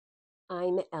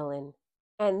I'm Ellen,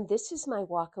 and this is my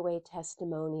WalkAway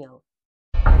testimonial.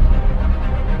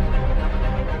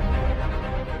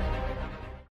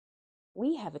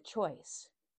 We have a choice.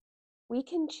 We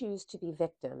can choose to be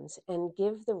victims and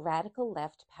give the radical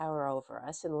left power over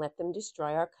us and let them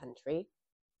destroy our country,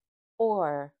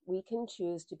 or we can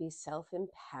choose to be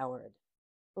self-empowered,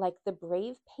 like the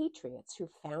brave patriots who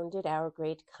founded our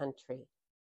great country.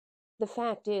 The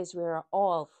fact is, we are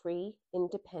all free,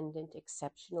 independent,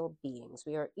 exceptional beings.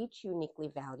 We are each uniquely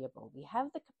valuable. We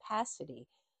have the capacity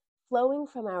flowing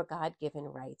from our God-given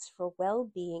rights for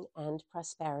well-being and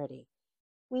prosperity.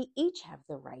 We each have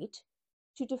the right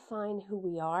to define who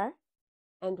we are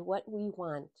and what we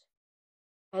want,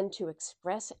 and to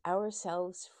express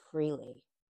ourselves freely.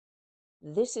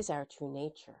 This is our true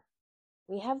nature.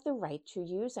 We have the right to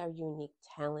use our unique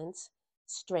talents,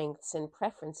 strengths, and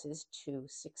preferences to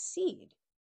succeed,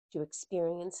 to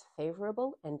experience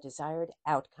favorable and desired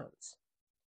outcomes.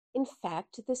 In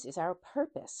fact, this is our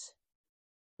purpose.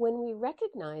 When we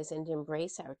recognize and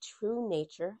embrace our true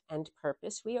nature and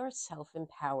purpose, we are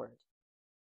self-empowered.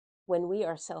 When we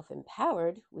are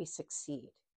self-empowered, we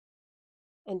succeed.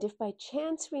 And if by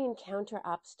chance we encounter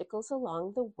obstacles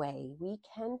along the way, we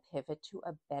can pivot to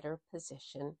a better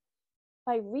position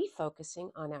by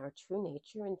refocusing on our true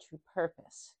nature and true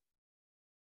purpose.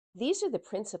 These are the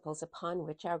principles upon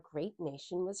which our great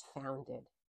nation was founded.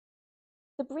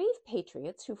 The brave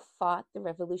patriots who fought the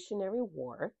Revolutionary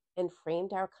War and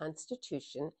framed our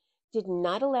Constitution did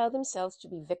not allow themselves to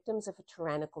be victims of a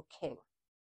tyrannical king.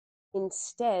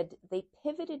 Instead, they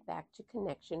pivoted back to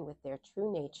connection with their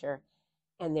true nature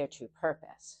and their true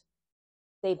purpose.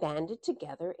 They banded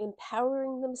together,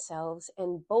 empowering themselves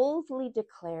and boldly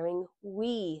declaring,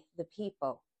 "We, the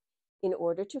people," in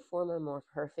order to form a more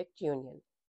perfect union,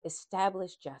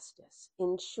 establish justice,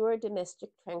 ensure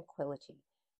domestic tranquility,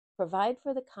 provide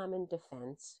for the common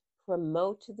defense,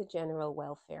 promote the general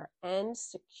welfare, and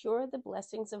secure the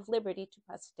blessings of liberty to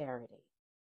posterity.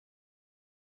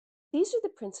 These are the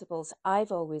principles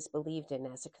I've always believed in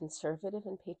as a conservative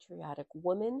and patriotic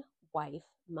woman, wife,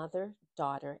 mother,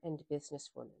 daughter, and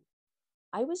businesswoman.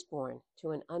 I was born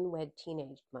to an unwed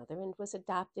teenage mother and was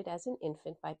adopted as an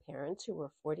infant by parents who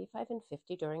were 45 and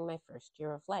 50 during my first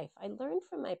year of life. I learned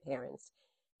from my parents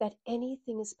that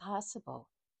anything is possible.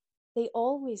 They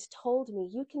always told me,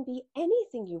 "You can be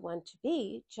anything you want to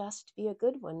be, just be a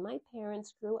good one." My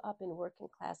parents grew up in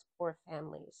working-class poor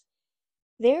families.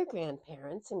 Their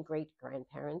grandparents and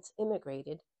great-grandparents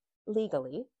immigrated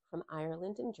legally from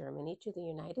Ireland and Germany to the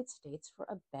United States for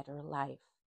a better life.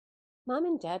 Mom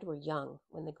and Dad were young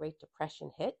when the Great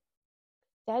Depression hit.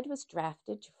 Dad was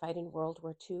drafted to fight in World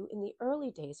War II in the early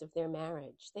days of their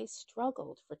marriage. They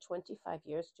struggled for 25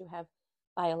 years to have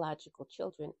biological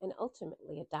children and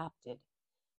ultimately adopted.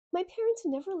 My parents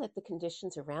never let the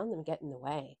conditions around them get in the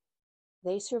way.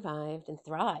 They survived and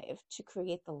thrived to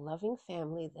create the loving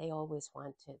family they always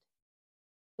wanted.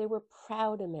 They were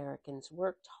proud Americans,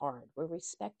 worked hard, were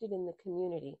respected in the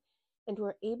community, and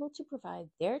were able to provide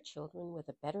their children with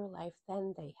a better life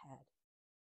than they had.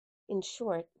 In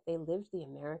short, they lived the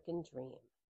American dream.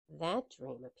 That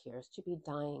dream appears to be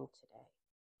dying today,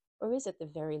 or is at the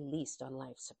very least on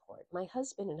life support. My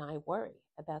husband and I worry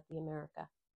about the America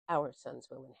our sons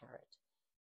will inherit.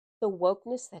 The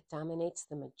wokeness that dominates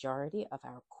the majority of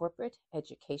our corporate,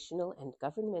 educational, and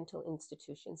governmental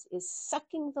institutions is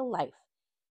sucking the life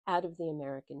out of the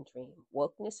American dream.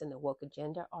 Wokeness and the woke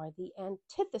agenda are the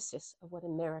antithesis of what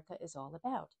America is all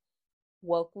about.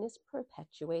 Wokeness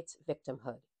perpetuates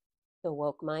victimhood. The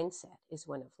woke mindset is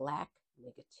one of lack,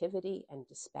 negativity, and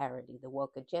disparity. The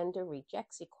woke agenda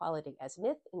rejects equality as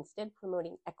myth, instead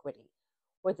promoting equity,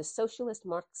 or the socialist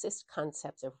Marxist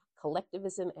concepts of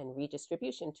collectivism and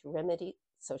redistribution to remedy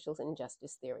social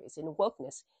injustice theories. In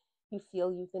wokeness, you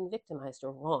feel you've been victimized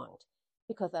or wronged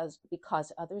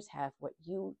because others have what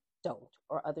you don't,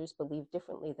 or others believe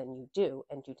differently than you do,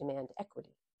 and you demand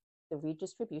equity, the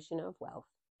redistribution of wealth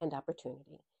and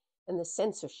opportunity, and the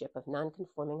censorship of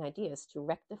non-conforming ideas to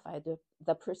rectify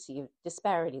the perceived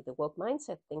disparity. The woke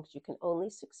mindset thinks you can only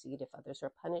succeed if others are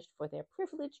punished for their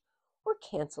privilege or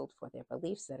canceled for their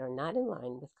beliefs that are not in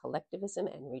line with collectivism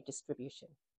and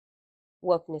redistribution.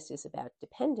 Wokeness is about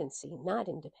dependency, not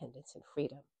independence and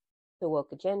freedom. The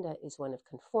woke agenda is one of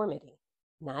conformity,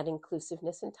 not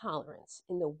inclusiveness and tolerance.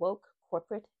 In the woke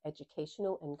corporate,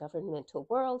 educational, and governmental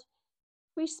world,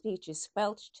 free speech is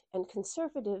squelched, and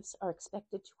conservatives are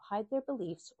expected to hide their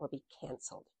beliefs or be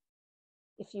canceled.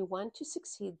 If you want to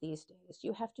succeed these days,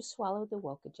 you have to swallow the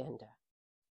woke agenda.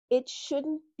 It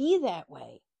shouldn't be that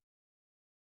way.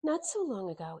 Not so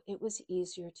long ago, it was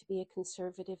easier to be a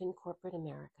conservative in corporate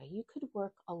America. You could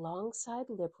work alongside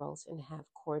liberals and have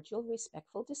cordial,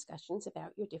 respectful discussions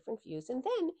about your different views and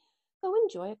then go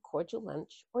enjoy a cordial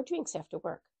lunch or drinks after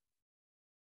work.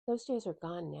 Those days are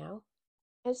gone now.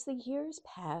 As the years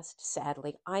passed,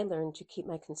 sadly, I learned to keep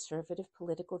my conservative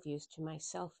political views to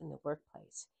myself in the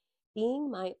workplace.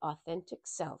 Being my authentic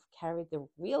self carried the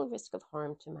real risk of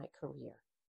harm to my career.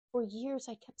 For years,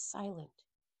 I kept silent,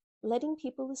 letting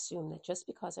people assume that just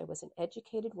because I was an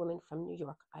educated woman from New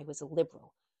York, I was a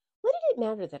liberal. What did it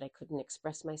matter that I couldn't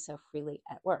express myself freely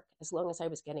at work as long as I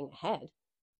was getting ahead?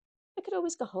 I could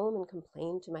always go home and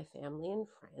complain to my family and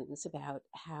friends about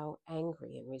how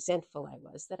angry and resentful I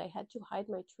was that I had to hide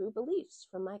my true beliefs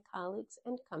from my colleagues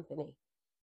and company.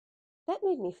 That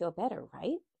made me feel better,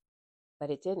 right? But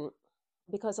it didn't,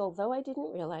 because although I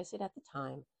didn't realize it at the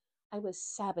time, I was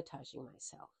sabotaging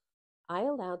myself. I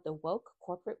allowed the woke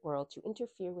corporate world to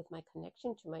interfere with my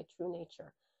connection to my true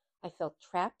nature. I felt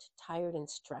trapped, tired, and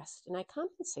stressed, and I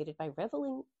compensated by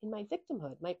reveling in my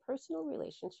victimhood. My personal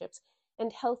relationships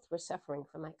and health were suffering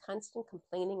from my constant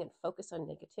complaining and focus on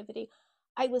negativity.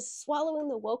 I was swallowing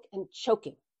the woke and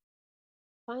choking.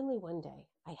 Finally, one day,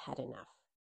 I had enough.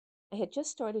 I had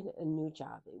just started a new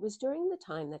job. It was during the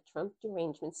time that Trump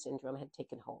derangement syndrome had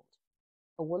taken hold.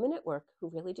 A woman at work who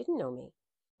really didn't know me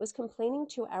was complaining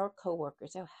to our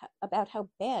coworkers about how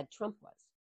bad Trump was.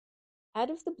 Out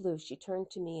of the blue, she turned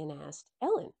to me and asked,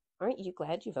 "Ellen, aren't you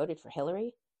glad you voted for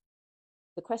Hillary?"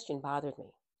 The question bothered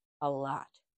me a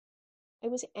lot. I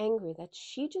was angry that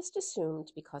she just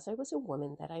assumed because I was a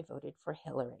woman that I voted for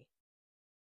Hillary.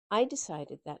 I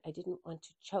decided that I didn't want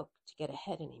to choke to get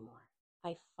ahead anymore.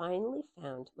 I finally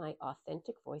found my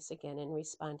authentic voice again and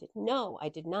responded, "No, I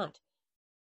did not."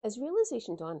 As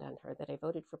realization dawned on her that I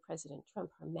voted for President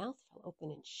Trump, her mouth fell open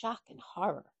in shock and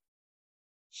horror.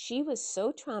 She was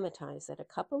so traumatized that a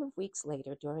couple of weeks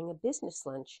later, during a business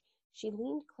lunch, she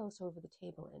leaned close over the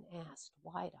table and asked,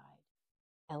 wide-eyed,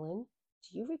 "Ellen,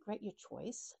 do you regret your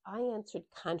choice?" I answered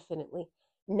confidently,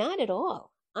 "Not at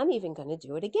all. I'm even going to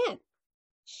do it again."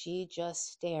 She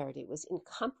just stared. It was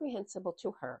incomprehensible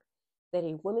to her that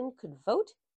a woman could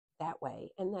vote that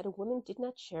way and that a woman did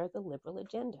not share the liberal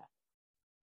agenda.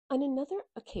 On another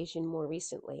occasion more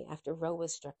recently, after Roe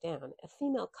was struck down, a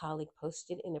female colleague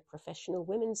posted in a professional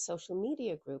women's social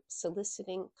media group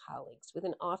soliciting colleagues with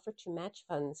an offer to match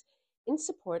funds in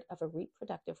support of a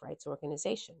reproductive rights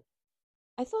organization.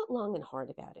 I thought long and hard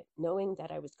about it, knowing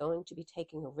that I was going to be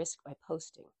taking a risk by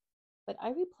posting. But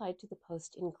I replied to the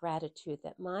post in gratitude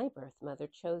that my birth mother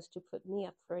chose to put me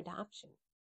up for adoption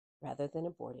rather than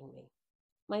aborting me.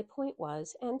 My point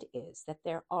was and is that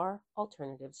there are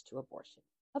alternatives to abortion.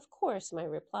 Of course, my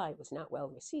reply was not well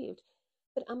received,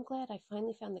 but I'm glad I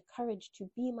finally found the courage to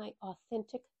be my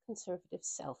authentic conservative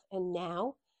self. And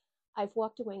now I've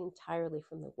walked away entirely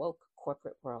from the woke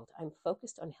corporate world. I'm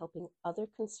focused on helping other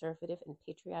conservative and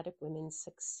patriotic women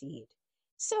succeed.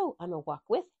 So I'm a walk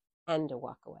with and a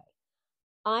walk away.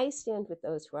 I stand with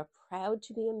those who are proud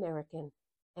to be American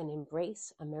and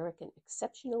embrace American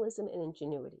exceptionalism and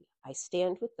ingenuity. I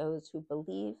stand with those who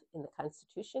believe in the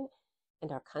Constitution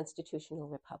and our constitutional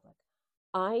republic.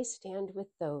 I stand with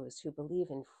those who believe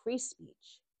in free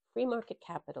speech, free market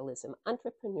capitalism,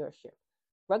 entrepreneurship,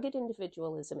 rugged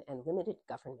individualism, and limited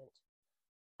government.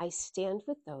 I stand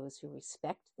with those who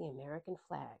respect the American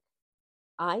flag.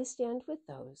 I stand with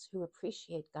those who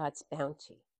appreciate God's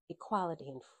bounty, equality,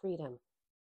 and freedom.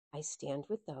 I stand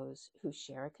with those who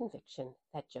share a conviction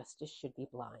that justice should be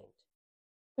blind.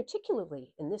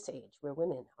 Particularly in this age where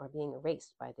women are being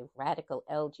erased by the radical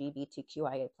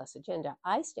LGBTQIA+ agenda,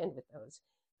 I stand with those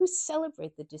who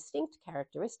celebrate the distinct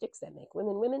characteristics that make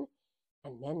women women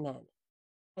and men men.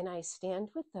 And I stand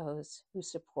with those who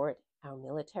support our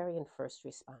military and first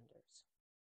responders.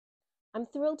 I'm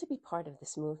thrilled to be part of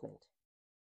this movement.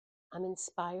 I'm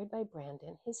inspired by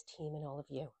Brandon, his team, and all of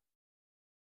you.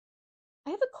 I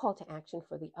have a call to action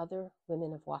for the other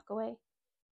women of WalkAway.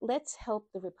 Let's help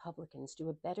the Republicans do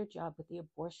a better job with the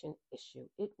abortion issue.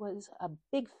 It was a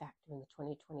big factor in the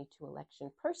 2022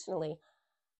 election. Personally,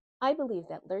 I believe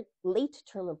that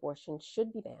late-term abortion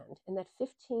should be banned and that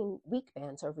 15-week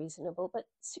bans are reasonable, but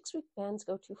 6-week bans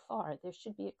go too far. There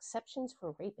should be exceptions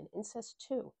for rape and incest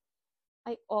too.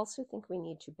 I also think we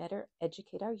need to better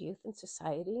educate our youth and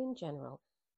society in general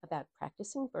about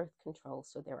practicing birth control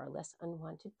so there are less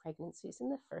unwanted pregnancies in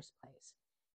the first place,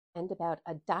 and about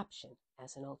adoption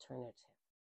as an alternative.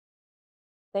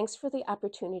 Thanks for the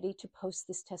opportunity to post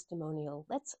this testimonial.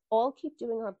 Let's all keep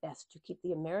doing our best to keep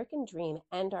the American dream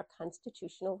and our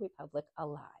constitutional republic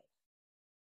alive.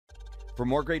 For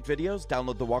more great videos,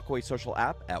 download the WalkAway Social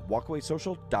app at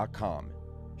walkawaysocial.com.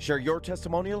 Share your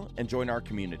testimonial and join our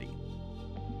community.